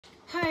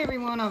Hi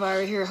everyone,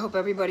 Elvira here. Hope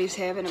everybody's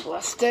having a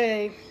blessed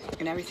day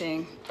and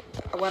everything.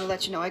 I want to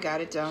let you know I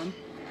got it done.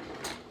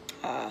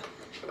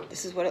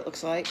 This is what it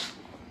looks like.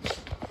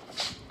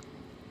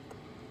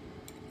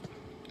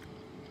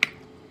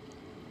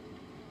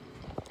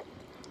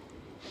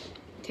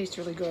 Tastes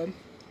really good.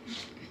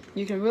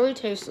 You can really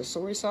taste the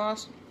soy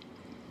sauce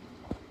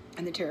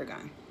and the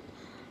tarragon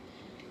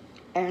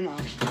and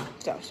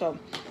stuff. So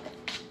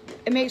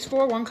it makes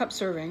 4 1-cup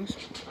servings,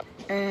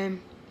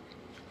 and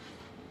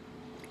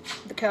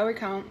the calorie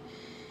count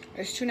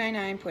is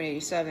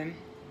 299.87.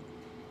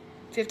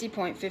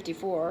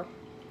 50.54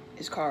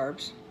 is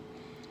carbs.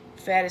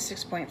 Fat is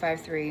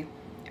 6.53,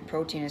 and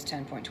protein is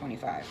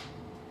 10.25.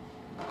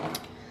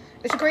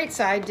 It's a great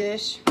side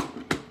dish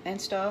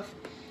and stuff,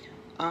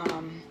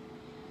 and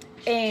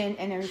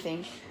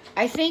everything.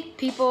 I think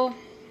people,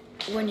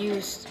 when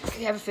you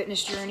have a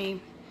fitness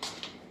journey,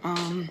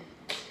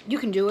 you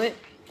can do it.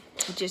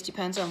 It just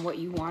depends on what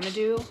you want to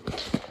do.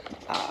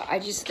 I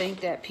just think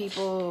that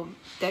people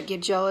that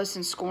get jealous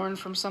and scorn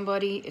from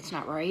somebody, it's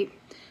not right.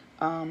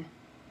 I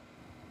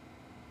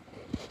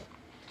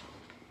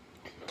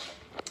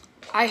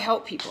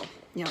help people,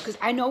 you know, because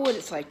I know what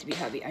it's like to be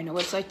heavy. I know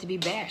what it's like to be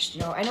bashed,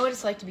 you know. I know what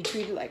it's like to be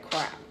treated like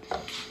crap.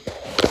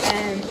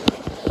 And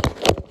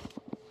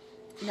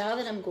now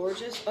that I'm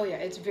gorgeous, oh yeah,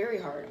 it's very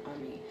hard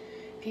on me.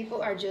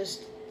 People are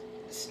just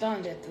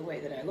stunned at the way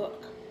that I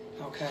look,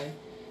 okay,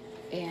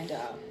 and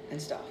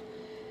stuff.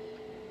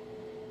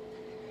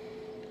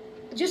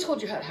 Just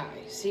hold your head high.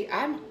 See,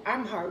 I'm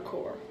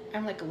hardcore.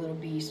 I'm like a little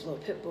beast, a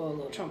little pit bull, a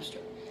little Trumpster.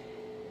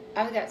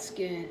 I got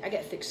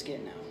thick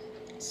skin now.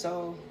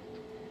 So,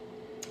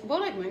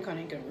 like mankind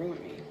ain't gonna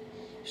ruin me.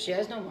 She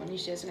has no money.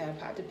 She hasn't got a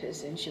pot to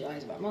piss in. She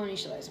lies about money.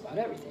 She lies about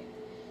everything.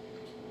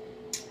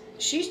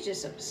 She's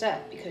just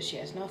upset because she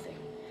has nothing.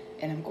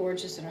 And I'm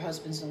gorgeous and her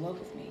husband's in love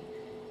with me.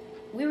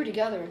 We were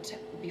together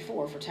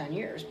before for 10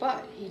 years,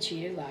 but he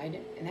cheated, lied,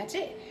 and that's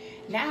it.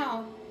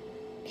 Now,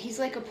 he's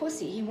like a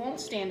pussy. He won't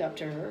stand up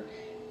to her,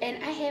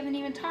 and I haven't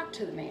even talked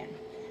to the man.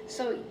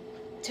 So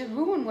to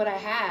ruin what I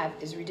have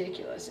is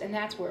ridiculous, and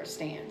that's where it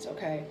stands,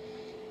 okay?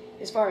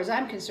 As far as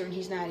I'm concerned,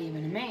 he's not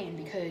even a man,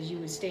 because you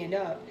would stand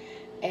up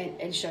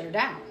and shut her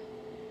down.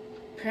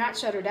 Not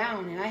shut her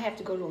down, and I have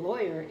to go to a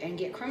lawyer and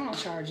get criminal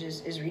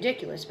charges is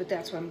ridiculous, but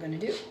that's what I'm going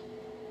to do.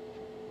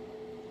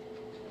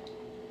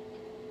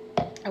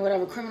 And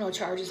whatever criminal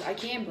charges I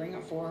can bring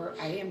up for her,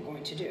 I am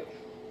going to do.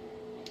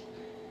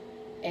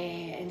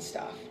 And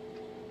stuff,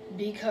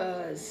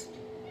 because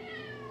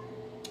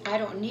I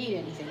don't need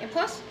anything. And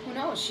plus, who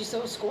knows, she's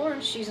so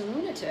scorned, she's a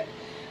lunatic.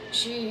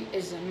 She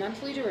is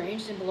mentally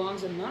deranged and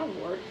belongs in a mental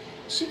ward.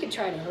 She could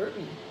try to hurt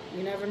me.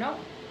 You never know.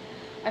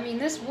 I mean,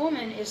 this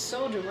woman is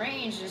so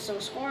deranged and so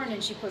scorned,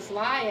 and she puts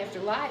lie after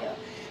lie up.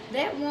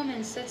 That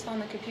woman sits on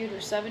the computer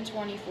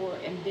 7/24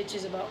 and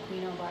bitches about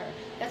Queen Elvira.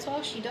 That's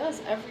all she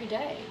does every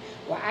day.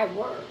 Well, I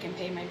work and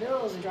pay my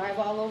bills and drive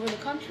all over the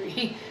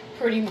country,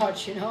 pretty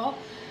much, you know.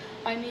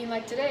 I mean,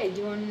 like today,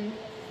 doing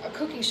a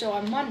cooking show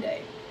on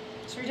Monday.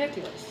 It's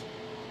ridiculous.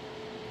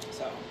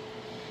 So,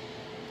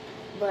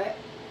 but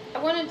I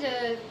wanted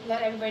to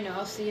let everybody know.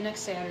 I'll see you next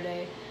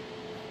Saturday.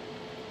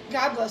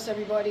 God bless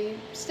everybody.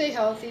 Stay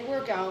healthy,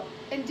 work out,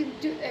 and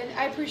and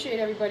I appreciate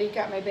everybody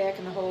got my back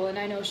in the hole, and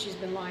I know she's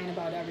been lying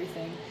about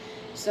everything.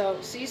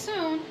 So, see you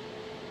soon.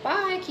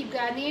 Bye. Keep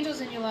God and the angels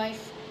in your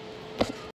life.